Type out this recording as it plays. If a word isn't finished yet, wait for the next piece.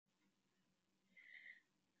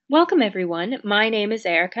Welcome, everyone. My name is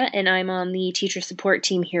Erica, and I'm on the teacher support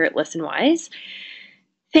team here at Listenwise.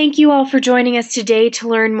 Thank you all for joining us today to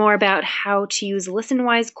learn more about how to use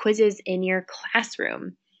Listenwise quizzes in your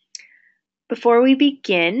classroom. Before we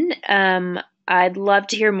begin, I'd love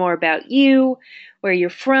to hear more about you, where you're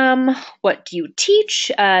from, what do you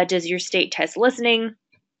teach, does your state test listening?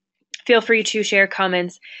 Feel free to share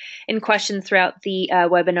comments and questions throughout the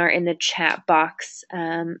webinar in the chat box,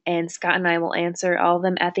 and Scott and I will answer all of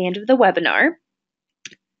them at the end of the webinar.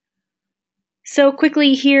 So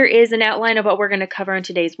quickly, here is an outline of what we're going to cover on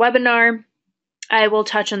today's webinar. I will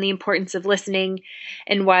touch on the importance of listening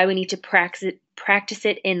and why we need to practice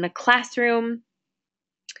it in the classroom.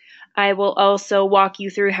 I will also walk you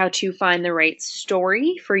through how to find the right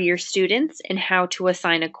story for your students and how to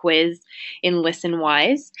assign a quiz in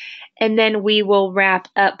Listenwise. And then we will wrap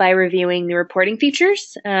up by reviewing the reporting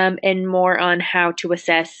features and more on how to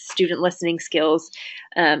assess student listening skills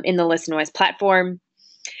in the Listenwise platform.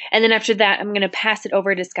 And then after that, I'm going to pass it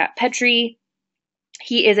over to Scott Petri.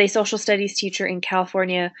 He is a social studies teacher in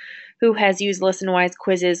California who has used Listenwise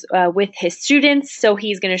quizzes with his students. So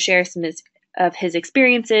he's going to share some of his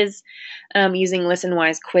experiences using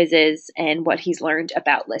Listenwise quizzes and what he's learned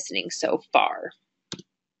about listening so far.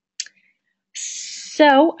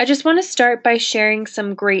 So I just want to start by sharing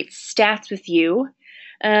some great stats with you.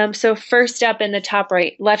 So first up in the top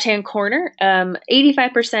right left-hand corner,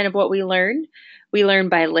 85% of what we learn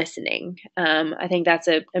by listening. I think that's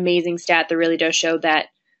an amazing stat that really does show that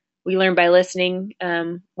we learn by listening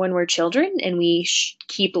when we're children, and we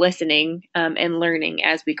keep listening and learning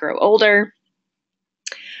as we grow older.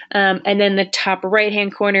 And then the top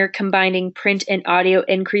right-hand corner, combining print and audio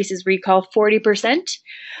increases recall 40%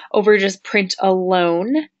 over just print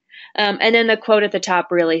alone. And then the quote at the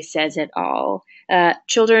top really says it all.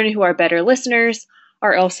 Children who are better listeners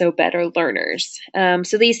are also better learners.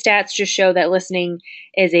 So these stats just show that listening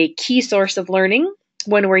is a key source of learning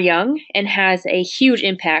when we're young and has a huge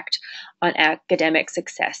impact on academic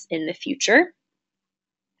success in the future.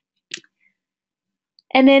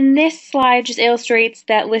 And then this slide just illustrates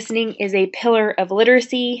that listening is a pillar of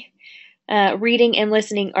literacy. Reading and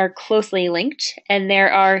listening are closely linked, and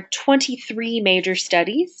there are 23 major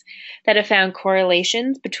studies that have found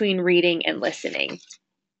correlations between reading and listening.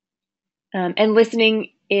 And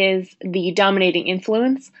listening is the dominating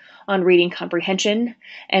influence on reading comprehension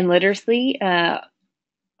and literacy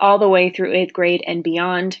all the way through 8th grade and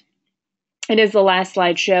beyond. And as the last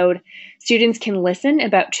slide showed, students can listen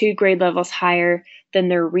about 2 grade levels higher than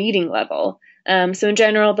their reading level. So in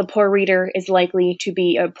general, the poor reader is likely to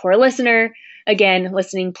be a poor listener. Again,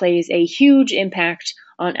 listening plays a huge impact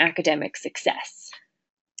on academic success.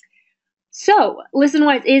 So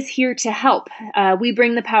Listenwise is here to help. We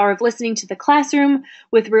bring the power of listening to the classroom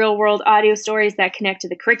with real-world audio stories that connect to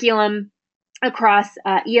the curriculum across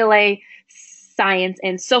ELA, science,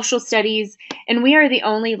 and social studies, and we are the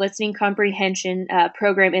only listening comprehension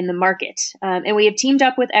program in the market. And we have teamed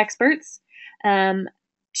up with experts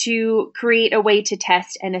to create a way to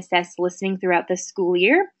test and assess listening throughout the school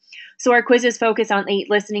year. So our quizzes focus on 8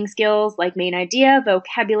 listening skills like main idea,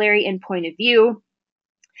 vocabulary, and point of view.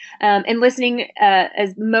 And listening,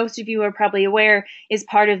 as most of you are probably aware, is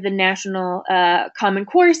part of the National Common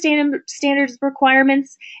Core standards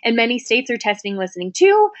requirements, and many states are testing listening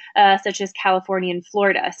too, such as California and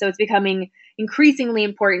Florida. So it's becoming increasingly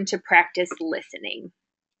important to practice listening.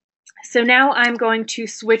 So now I'm going to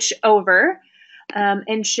switch over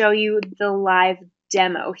and show you the live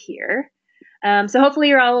demo here. So hopefully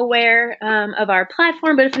you're all aware of our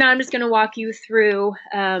platform, but if not, I'm just going to walk you through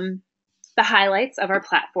the highlights of our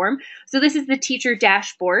platform. So this is the teacher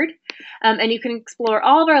dashboard, and you can explore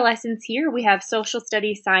all of our lessons here. We have social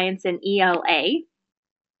studies, science, and ELA.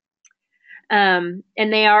 And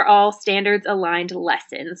they are all standards aligned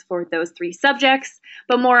lessons for those 3 subjects,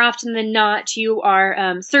 but more often than not, you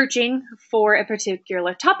are searching for a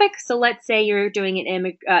particular topic. So let's say you're doing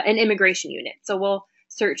an immigration unit. So we'll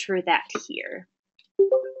search for that here.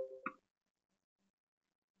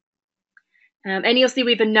 And you'll see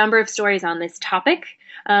we have a number of stories on this topic.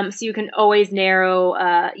 So you can always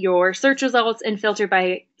narrow your search results and filter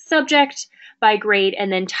by subject, by grade,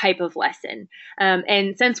 and then type of lesson.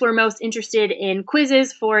 And since we're most interested in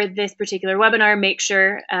quizzes for this particular webinar, make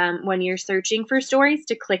sure when you're searching for stories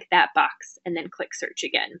to click that box and then click search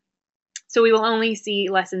again. So we will only see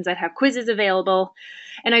lessons that have quizzes available.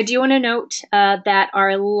 And I do want to note that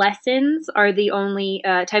our lessons are the only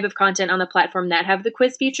type of content on the platform that have the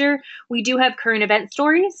quiz feature. We do have current event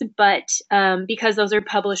stories, but because those are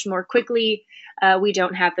published more quickly, we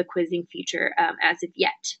don't have the quizzing feature as of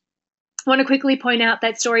yet. I want to quickly point out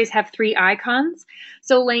that stories have 3 icons.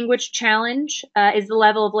 So language challenge is the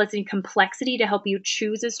level of listening complexity to help you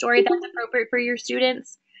choose a story that's appropriate for your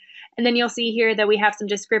students. And then you'll see here that we have some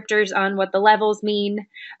descriptors on what the levels mean.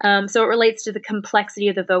 So it relates to the complexity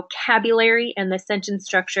of the vocabulary and the sentence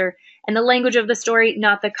structure and the language of the story,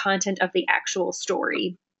 not the content of the actual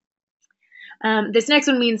story. This next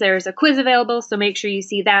one means there's a quiz available, so make sure you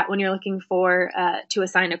see that when you're looking for to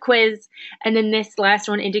assign a quiz. And then this last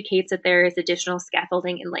one indicates that there is additional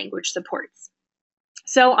scaffolding and language supports.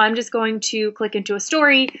 So I'm just going to click into a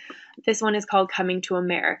story. This one is called Coming to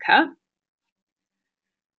America.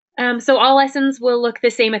 So all lessons will look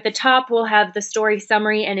the same at the top. We'll have the story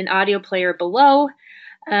summary and an audio player below.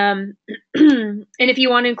 And if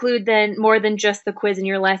you want to include then more than just the quiz in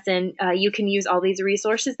your lesson, you can use all these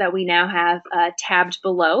resources that we now have tabbed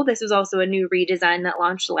below. This was also a new redesign that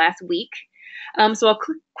launched last week. So I'll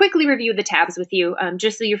quickly review the tabs with you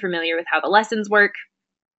just so you're familiar with how the lessons work.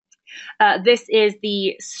 This is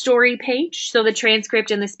the story page. So the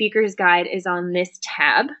transcript and the speaker's guide is on this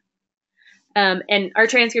tab. And our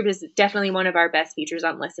transcript is definitely one of our best features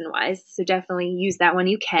on Listenwise, so definitely use that when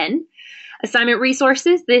you can. Assignment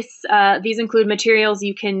resources. These include materials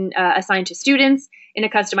you can assign to students in a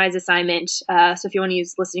customized assignment. So if you want to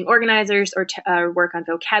use listening organizers or work on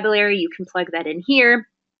vocabulary, you can plug that in here.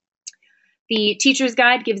 The teacher's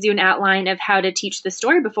guide gives you an outline of how to teach the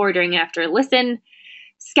story before, during, and after a listen.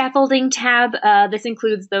 Scaffolding tab. This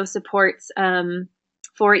includes those supports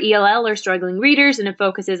for ELL or struggling readers, and it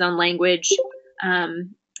focuses on language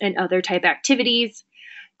and other type activities.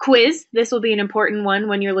 Quiz, this will be an important one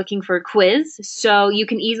when you're looking for a quiz. So you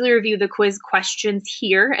can easily review the quiz questions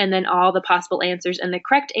here and then all the possible answers and the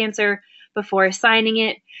correct answer before assigning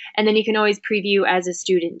it. And then you can always preview as a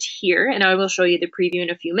student here, and I will show you the preview in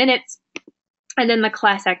a few minutes. And then the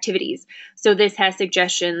class activities. So this has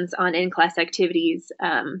suggestions on in-class activities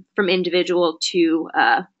from individual to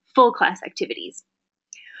full class activities.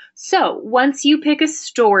 So once you pick a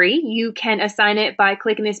story, you can assign it by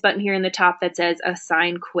clicking this button here in the top that says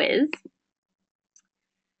Assign Quiz.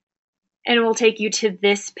 And it will take you to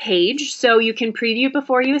this page. So you can preview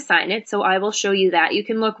before you assign it. So I will show you that. You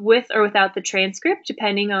can look with or without the transcript,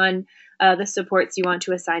 depending on the supports you want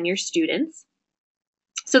to assign your students.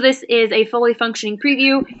 So this is a fully functioning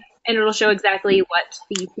preview, and it'll show exactly what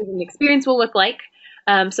the student experience will look like.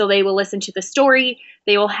 So they will listen to the story,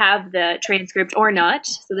 they will have the transcript or not.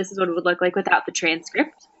 So this is what it would look like without the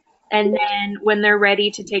transcript. And then when they're ready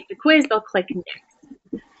to take the quiz, they'll click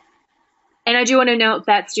next. And I do want to note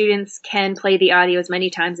that students can play the audio as many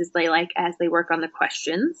times as they like as they work on the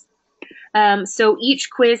questions. So each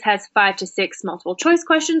quiz has 5 to 6 multiple choice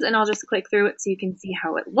questions, and I'll just click through it so you can see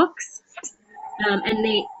how it looks.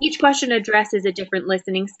 And each question addresses a different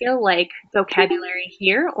listening skill, like vocabulary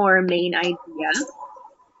here or main idea.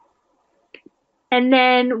 And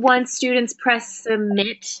then once students press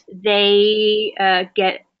submit, they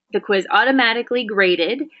get the quiz automatically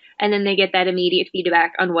graded, and then they get that immediate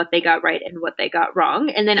feedback on what they got right and what they got wrong.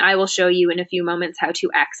 And then I will show you in a few moments how to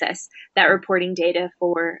access that reporting data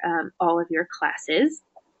for all of your classes.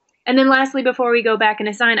 And then lastly, before we go back and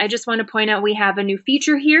assign, I just want to point out we have a new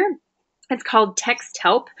feature here. It's called Text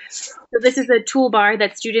Help. So this is a toolbar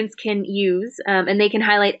that students can use, and they can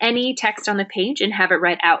highlight any text on the page and have it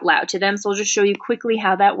read out loud to them. So I'll just show you quickly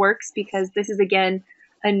how that works, because this is, again,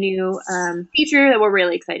 a new feature that we're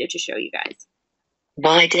really excited to show you guys.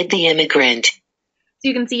 Why did the immigrant? So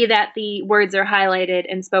you can see that the words are highlighted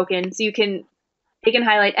and spoken. So they can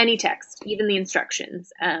highlight any text, even the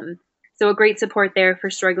instructions. So a great support there for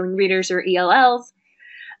struggling readers or ELLs.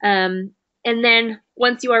 And then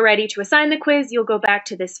once you are ready to assign the quiz, you'll go back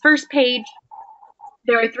to this first page.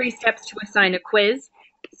 There are 3 steps to assign a quiz.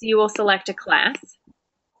 So you will select a class.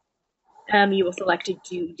 You will select a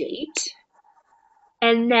due date.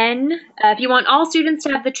 And then if you want all students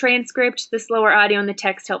to have the transcript, the slower audio, and the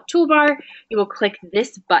text help toolbar, you will click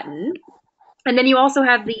this button. And then you also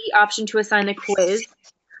have the option to assign the quiz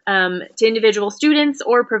to individual students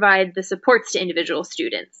or provide the supports to individual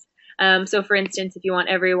students. So for instance, if you want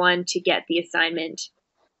everyone to get the assignment,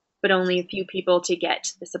 but only a few people to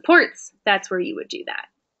get the supports, that's where you would do that.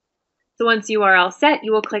 So once you are all set,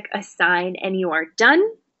 you will click Assign and you are done.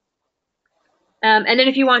 And then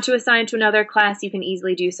if you want to assign to another class, you can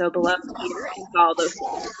easily do so below here and follow those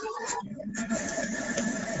steps.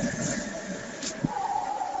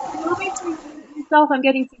 Moving to yourself, I'm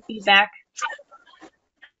getting some feedback.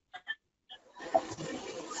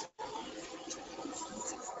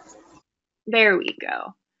 There we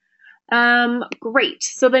go. Great.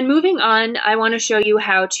 So then moving on, I want to show you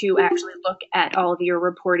how to actually look at all of your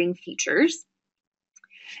reporting features.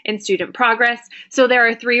 in student progress. So there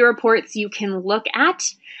are 3 reports you can look at.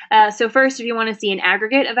 So first, if you want to see an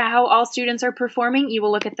aggregate of how all students are performing, you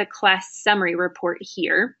will look at the class summary report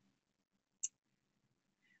here.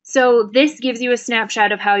 So this gives you a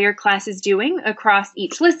snapshot of how your class is doing across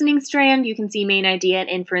each listening strand. You can see main idea and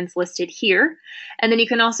inference listed here. And then you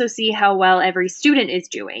can also see how well every student is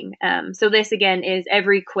doing. So this, again, is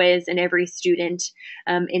every quiz and every student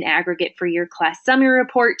in aggregate for your class summary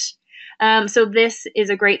report. So this is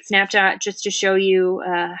a great snapshot just to show you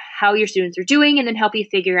how your students are doing and then help you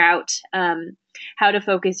figure out how to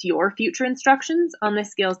focus your future instructions on the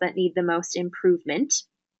skills that need the most improvement.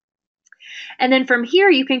 And then from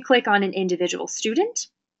here, you can click on an individual student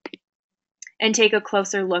and take a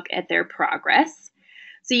closer look at their progress.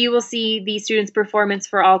 So you will see the student's performance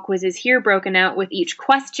for all quizzes here broken out with each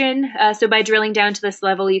question. So by drilling down to this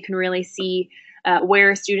level, you can really see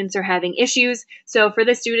where students are having issues. So for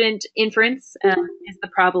the student, inference is the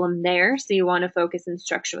problem there. So you want to focus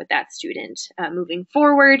instruction with that student moving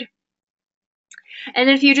forward. And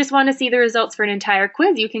then if you just want to see the results for an entire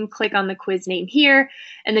quiz, you can click on the quiz name here,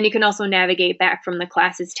 and then you can also navigate back from the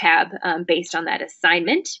classes tab based on that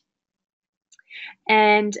assignment.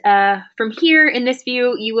 And from here in this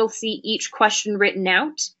view, you will see each question written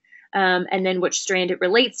out and then which strand it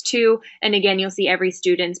relates to. And again, you'll see every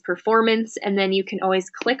student's performance, and then you can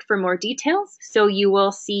always click for more details. So you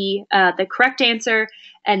will see the correct answer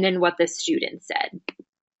and then what the student said.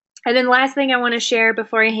 And then last thing I want to share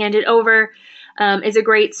before I hand it over is a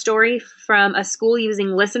great story from a school using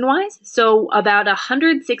Listenwise. So about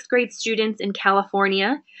 100 6th grade students in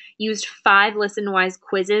California used 5 Listenwise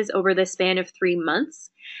quizzes over the span of 3 months.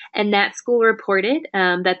 And that school reported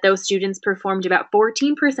that those students performed about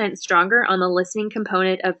 14% stronger on the listening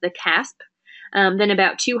component of the CASP than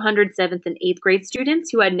about 200 7th and 8th grade students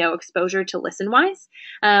who had no exposure to Listenwise.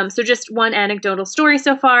 So just one anecdotal story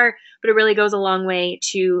so far, but it really goes a long way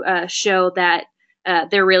to show that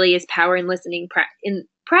there really is power in listening, in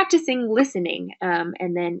practicing listening,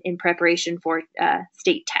 and then in preparation for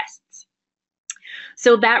state tests.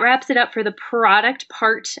 So that wraps it up for the product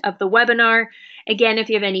part of the webinar. Again, if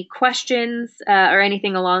you have any questions or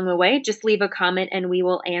anything along the way, just leave a comment and we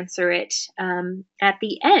will answer it at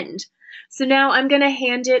the end. So now I'm going to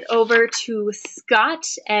hand it over to Scott,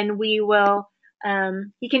 and we will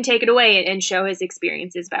he can take it away and show his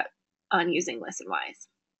experiences on using Listenwise.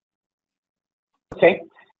 Okay.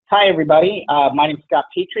 Hi, everybody. My name is Scott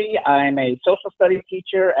Petri. I'm a social studies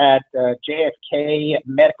teacher at JFK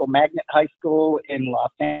Medical Magnet High School in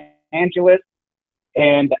Los Angeles.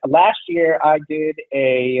 And last year, I did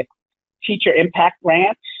a teacher impact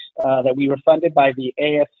grant that we were funded by the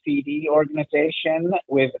ASCD organization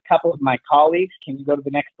with a couple of my colleagues. Can you go to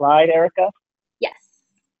the next slide, Erica? Yes.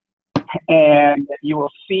 And you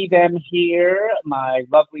will see them here, my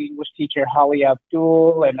lovely English teacher, Holly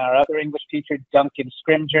Abdul, and our other English teacher, Duncan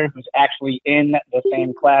Scrimger, who's actually in the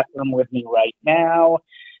same classroom with me right now.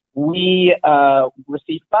 We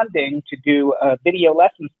received funding to do a video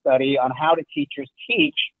lesson study on how do teachers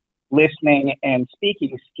teach listening and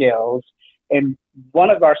speaking skills. And one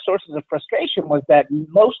of our sources of frustration was that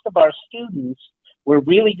most of our students were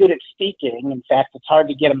really good at speaking. In fact, it's hard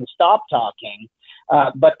to get them to stop talking.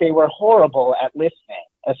 But they were horrible at listening,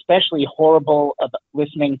 especially horrible at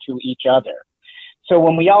listening to each other. So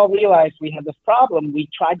when we all realized we had this problem, we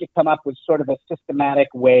tried to come up with sort of a systematic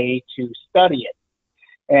way to study it.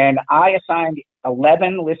 And I assigned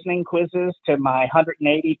 11 listening quizzes to my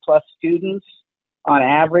 180 plus students. On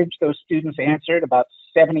average, those students answered about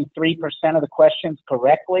 73% of the questions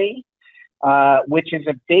correctly, which is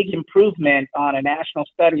a big improvement on a national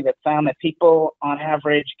study that found that people on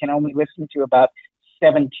average can only listen to about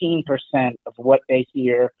 17% of what they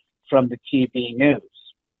hear from the TV news.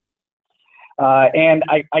 And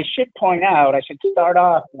I should point out, I should start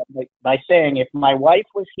off by saying if my wife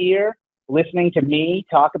was here listening to me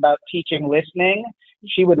talk about teaching listening,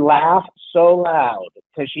 she would laugh so loud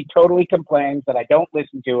because she totally complains that I don't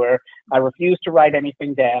listen to her, I refuse to write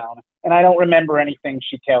anything down, and I don't remember anything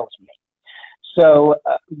she tells me. So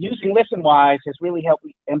using Listenwise has really helped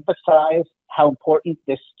me emphasize how important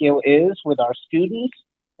this skill is with our students.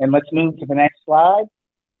 And let's move to the next slide.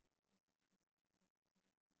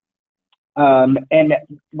 And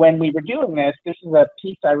when we were doing this is a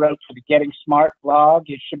piece I wrote for the Getting Smart blog.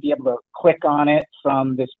 You should be able to click on it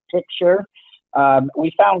from this picture.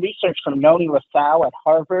 We found research from Noni LaSalle at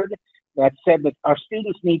Harvard that said that our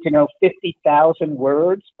students need to know 50,000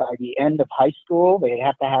 words by the end of high school. They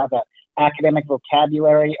have to have an academic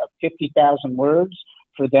vocabulary of 50,000 words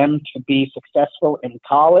for them to be successful in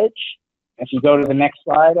college. If you go to the next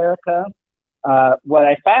slide, Erica. what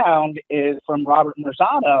I found is from Robert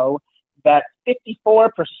Marzano that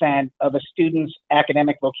 54% of a student's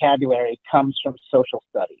academic vocabulary comes from social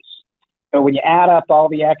studies. So when you add up all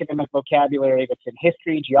the academic vocabulary that's in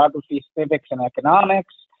history, geography, civics, and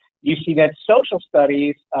economics, you see that social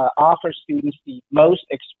studies offer students the most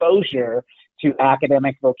exposure to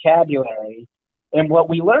academic vocabulary. And what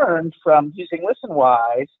we learned from using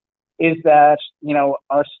Listenwise is that,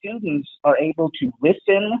 our students are able to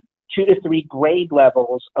listen 2 to 3 grade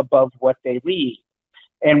levels above what they read.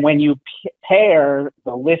 And when you pair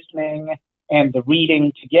the listening and the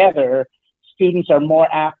reading together, students are more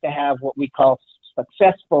apt to have what we call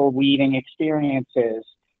successful reading experiences,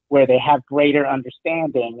 where they have greater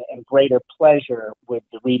understanding and greater pleasure with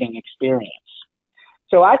the reading experience.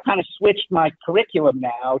 So I kind of switched my curriculum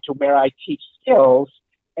now to where I teach skills,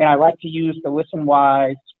 and I like to use the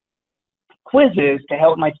Listenwise quizzes to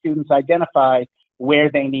help my students identify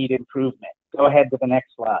where they need improvement. Go ahead to the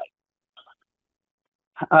next slide.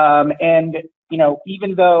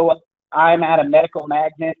 Even though I'm at a medical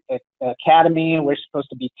magnet academy, we're supposed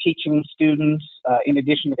to be teaching students, in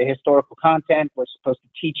addition to the historical content, we're supposed to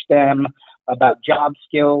teach them about job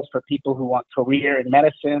skills for people who want career in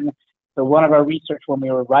medicine. So one of our research when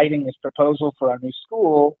we were writing this proposal for our new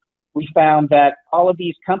school, we found that all of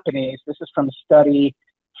these companies, this is from a study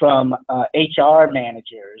from HR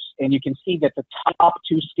managers, and you can see that the top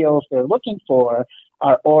 2 skills they're looking for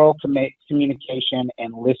are oral communication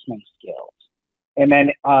and listening skills. And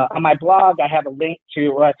then on my blog, I have a link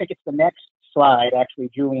to, I think it's the next slide, actually,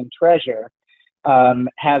 Julian Treasure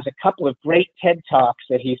has a couple of great TED Talks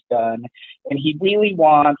that he's done, and he really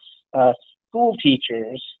wants school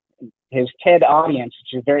teachers, his TED audience,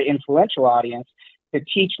 which is a very influential audience, to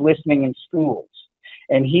teach listening in schools.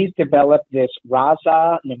 And he's developed this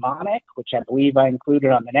Rasa mnemonic, which I believe I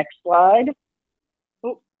included on the next slide.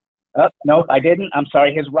 No, I didn't. I'm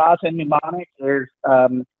sorry. His Rasa mnemonic is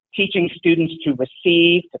teaching students to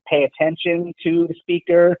receive, to pay attention to the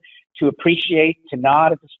speaker, to appreciate, to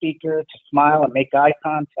nod at the speaker, to smile and make eye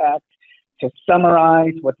contact, to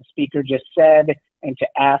summarize what the speaker just said, and to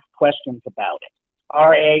ask questions about it.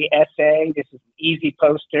 RASA, this is an easy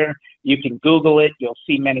poster. You can Google it. You'll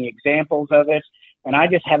see many examples of it. And I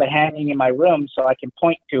just have it hanging in my room so I can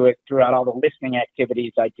point to it throughout all the listening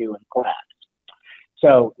activities I do in class.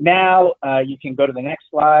 So now you can go to the next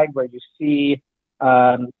slide where you see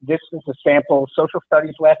this is a sample social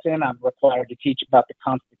studies lesson. I'm required to teach about the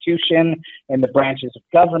Constitution and the branches of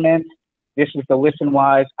government. This is the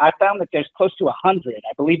Listenwise. I found that there's close to 100.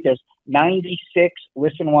 I believe there's 96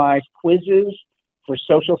 Listenwise quizzes for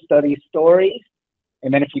social studies stories.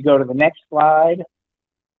 And then if you go to the next slide,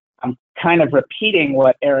 I'm kind of repeating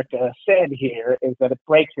what Erica said here, is that it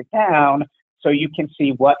breaks it down so you can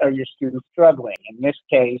see what are your students struggling. In this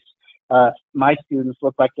case, my students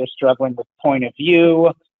look like they're struggling with point of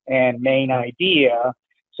view and main idea.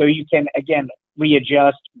 So you can, again,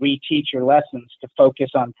 readjust, reteach your lessons to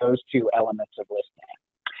focus on those 2 elements of listening.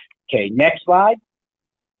 Okay, next slide.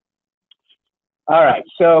 All right,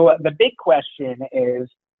 so the big question is,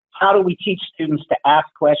 how do we teach students to ask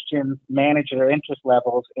questions, manage their interest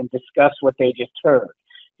levels, and discuss what they just heard?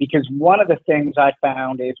 Because one of the things I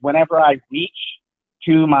found is whenever I reach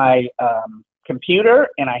to my computer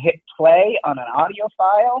and I hit play on an audio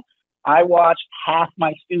file, I watched half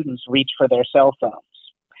my students reach for their cell phones.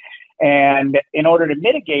 And in order to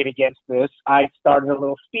mitigate against this, I started a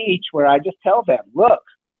little speech where I just tell them, look,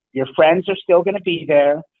 your friends are still going to be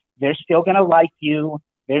there. They're still going to like you.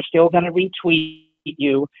 They're still going to retweet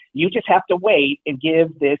you. You just have to wait and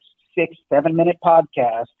give this 6-7 minute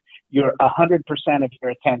podcast your 100% of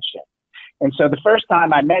your attention. And so the first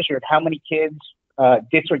time I measured how many kids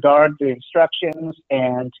disregard the instructions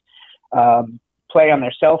and play on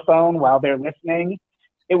their cell phone while they're listening,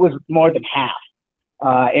 it was more than half.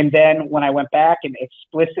 And then when I went back and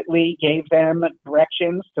explicitly gave them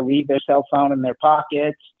directions to leave their cell phone in their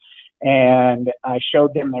pockets, and I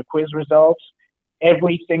showed them their quiz results,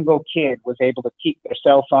 every single kid was able to keep their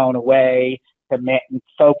cell phone away to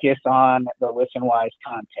focus on the Listenwise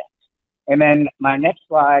content. And then my next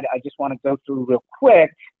slide, I just want to go through real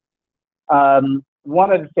quick.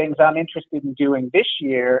 One of the things I'm interested in doing this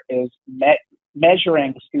year is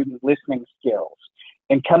measuring student listening skills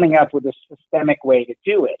and coming up with a systemic way to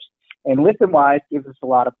do it. And Listenwise gives us a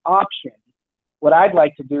lot of options. What I'd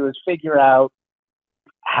like to do is figure out,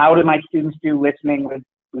 how do my students do listening with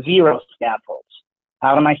 0 scaffolds?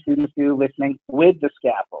 How do my students do listening with the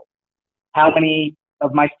scaffold? How many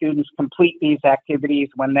of my students complete these activities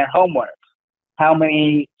when they're homework? How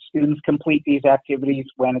many students complete these activities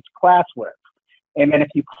when it's classwork? And then if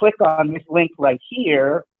you click on this link right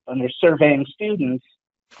here, under surveying students,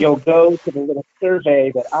 you'll go to the little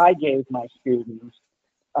survey that I gave my students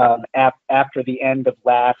after the end of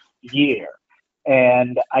last year.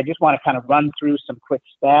 And I just want to kind of run through some quick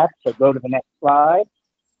stats. So go to the next slide.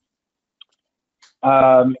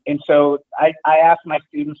 And so I asked my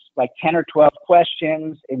students like 10 or 12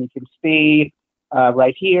 questions, and you can see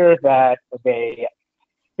right here that about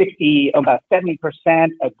 70%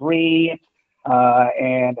 agree,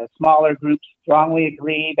 and a smaller group strongly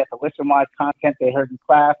agree that the Listenwise content they heard in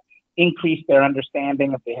class increased their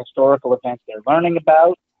understanding of the historical events they're learning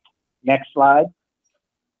about. Next slide.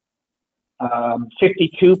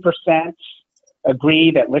 52% agree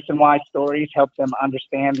that Listenwise stories help them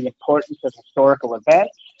understand the importance of historical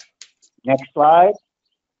events. Next slide.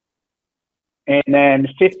 And then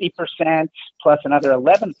 50% plus another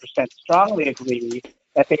 11% strongly agree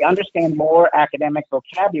that they understand more academic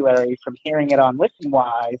vocabulary from hearing it on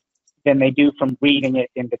Listenwise than they do from reading it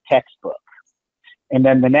in the textbook. And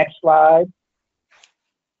then the next slide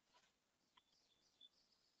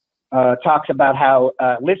talks about how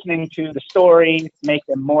listening to the stories make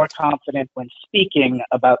them more confident when speaking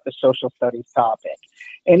about the social studies topic.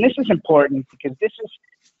 And this is important because this is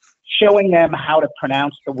showing them how to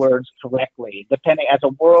pronounce the words correctly. Depending, as a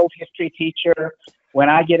world history teacher, when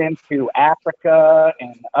I get into Africa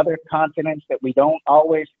and other continents that we don't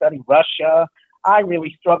always study, Russia, I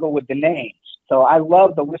really struggle with the names. So I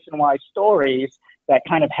love the Listenwise stories that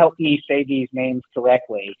kind of help me say these names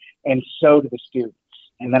correctly, and so do the students.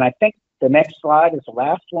 And then I think the next slide is the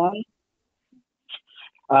last one.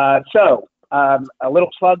 A little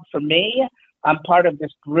plug for me. I'm part of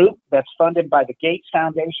this group that's funded by the Gates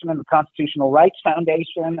Foundation and the Constitutional Rights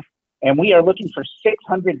Foundation, and we are looking for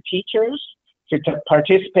 600 teachers to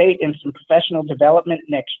participate in some professional development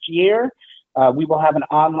next year. We will have an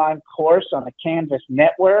online course on the Canvas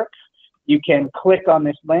network. You can click on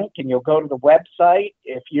this link and you'll go to the website.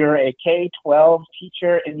 If you're a K-12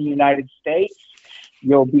 teacher in the United States,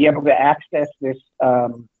 you'll be able to access this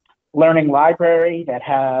learning library that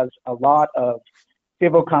has a lot of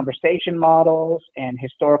civil conversation models and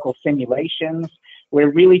historical simulations.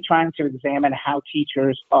 We're really trying to examine how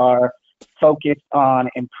teachers are focused on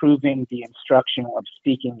improving the instruction of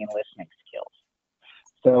speaking and listening skills.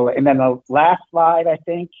 So, and then the last slide, I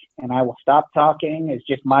think, and I will stop talking, is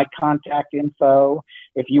just my contact info.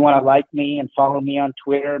 If you want to like me and follow me on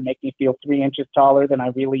Twitter, make me feel 3 inches taller than I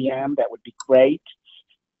really am, that would be great.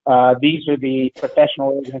 These are the professional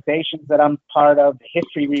organizations that I'm part of. The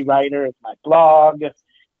History Rewriter is my blog,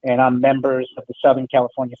 and I'm members of the Southern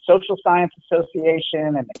California Social Science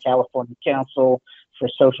Association and the California Council for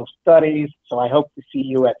Social Studies. So I hope to see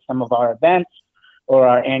you at some of our events or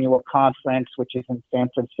our annual conference, which is in San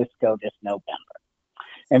Francisco this November.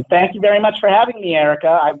 And thank you very much for having me, Erica.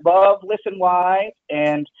 I love Listenwise,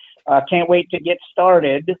 and can't wait to get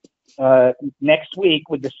started next week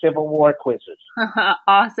with the Civil War quizzes.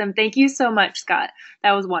 Awesome. Thank you so much, Scott.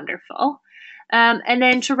 That was wonderful. And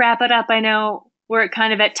then to wrap it up, I know we're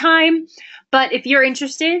kind of at time, but if you're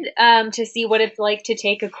interested to see what it's like to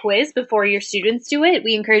take a quiz before your students do it,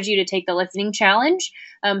 we encourage you to take the listening challenge.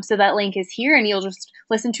 So that link is here, and you'll just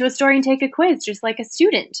listen to a story and take a quiz just like a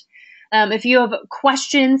student. If you have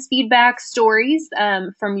questions, feedback, stories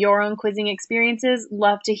from your own quizzing experiences,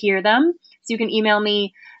 love to hear them. So you can email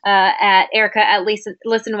me at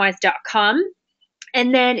erica@listenwise.com.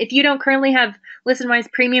 And then if you don't currently have Listenwise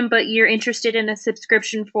Premium, but you're interested in a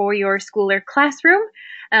subscription for your school or classroom,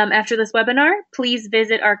 after this webinar, please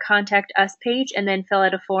visit our Contact Us page and then fill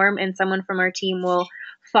out a form, and someone from our team will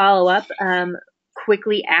follow up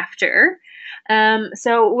quickly after.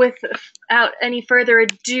 So without any further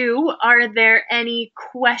ado, are there any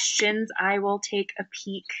questions? I will take a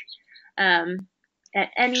peek at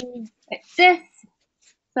this.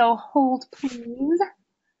 So hold, please.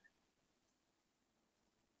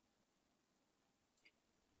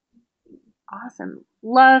 Awesome.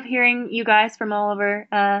 Love hearing you guys from all over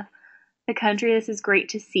the country. This is great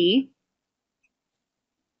to see.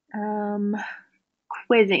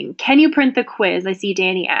 Quizzing. Can you print the quiz? I see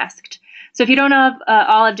Danny asked. So if you don't have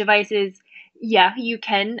Olive devices, yeah, you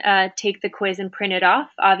can take the quiz and print it off.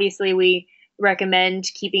 Obviously, we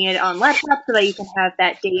recommend keeping it on laptop so that you can have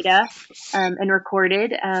that data and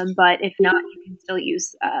recorded. But if not, you can still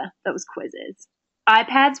use those quizzes.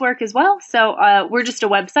 iPads work as well. So we're just a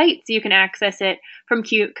website, so you can access it from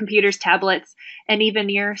computers, tablets, and even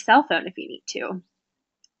your cell phone if you need to.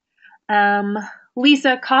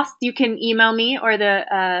 Lisa, cost, you can email me or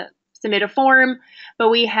submit a form, but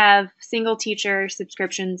we have single teacher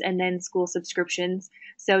subscriptions and then school subscriptions.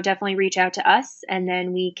 So definitely reach out to us, and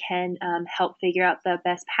then we can help figure out the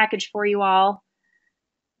best package for you all.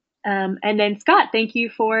 And then Scott, thank you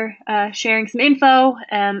for sharing some info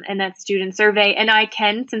and that student survey. And I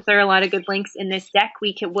can, since there are a lot of good links in this deck,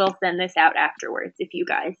 we'll send this out afterwards if you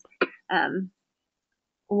guys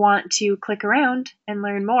want to click around and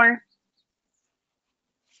learn more.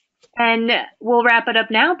 And we'll wrap it up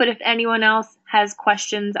now, but if anyone else has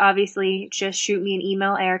questions, obviously just shoot me an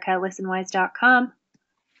email, erica@listenwise.com.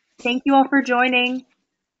 Thank you all for joining.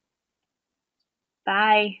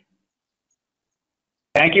 Bye.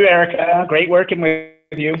 Thank you, Erica. Great working with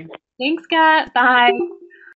you. Thanks, Scott. Bye.